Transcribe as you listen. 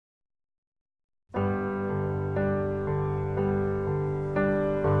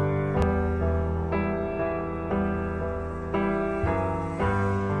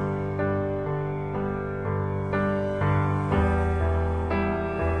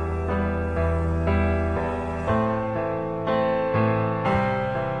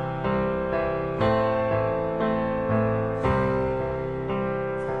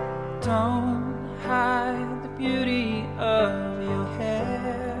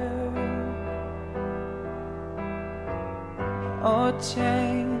or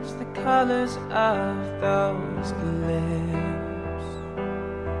change the colors of those lips.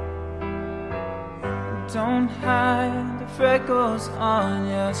 Don't hide the freckles on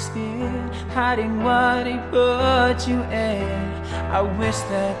your skin, hiding what he put you in. I wish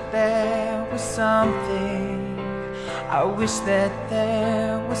that there was something, I wish that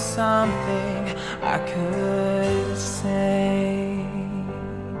there was something I could say.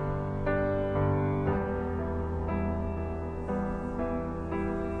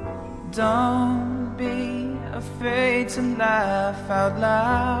 Don't be afraid to laugh out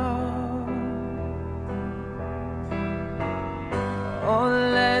loud, or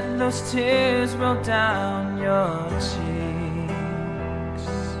let those tears roll down your cheeks.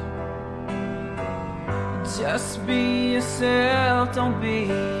 Just be yourself, don't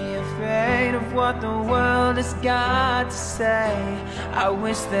be afraid of what the world has got to say. I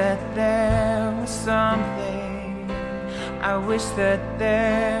wish that there was something, I wish that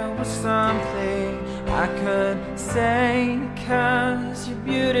there was something I could say, 'cause you're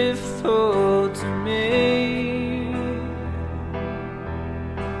beautiful to me.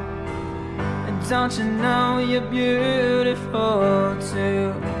 And don't you know you're beautiful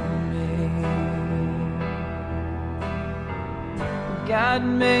to me? God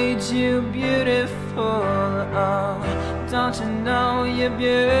made you beautiful, oh, don't you know you're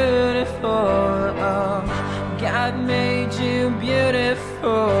beautiful, oh, God made you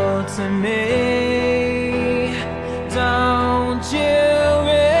beautiful to me. Don't you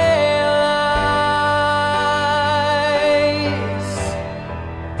realize?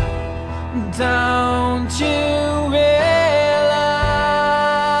 Don't you realize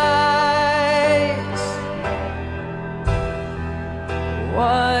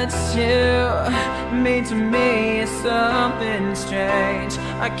what you mean to me is something strange.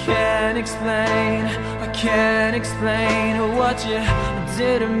 I can't explain, I can't explain what you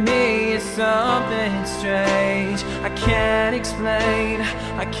did to me is something strange. I can't explain,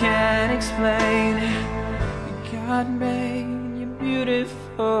 I can't explain. God made you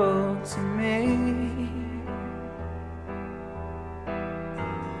beautiful to me.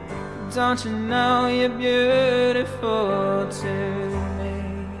 Don't you know you're beautiful to me?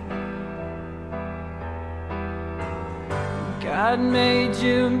 God made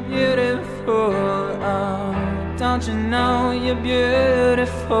you beautiful, oh, don't you know you're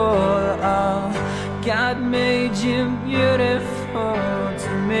beautiful, oh, God made you beautiful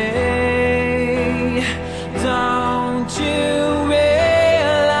to me. Don't you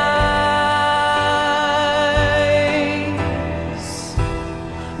realize?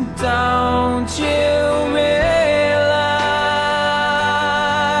 Don't you realize?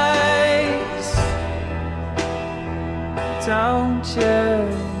 Don't you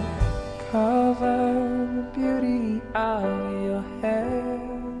cover the beauty of your hair,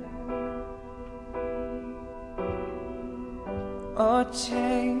 or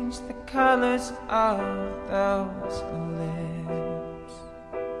change the colors of those lips.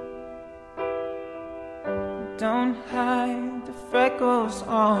 Don't hide the freckles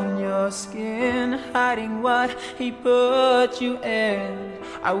on your skin, hiding what he put you in.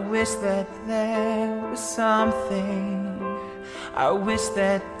 I wish that there was something, I wish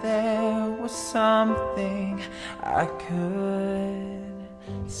that there was something I could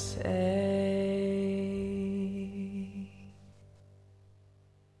say.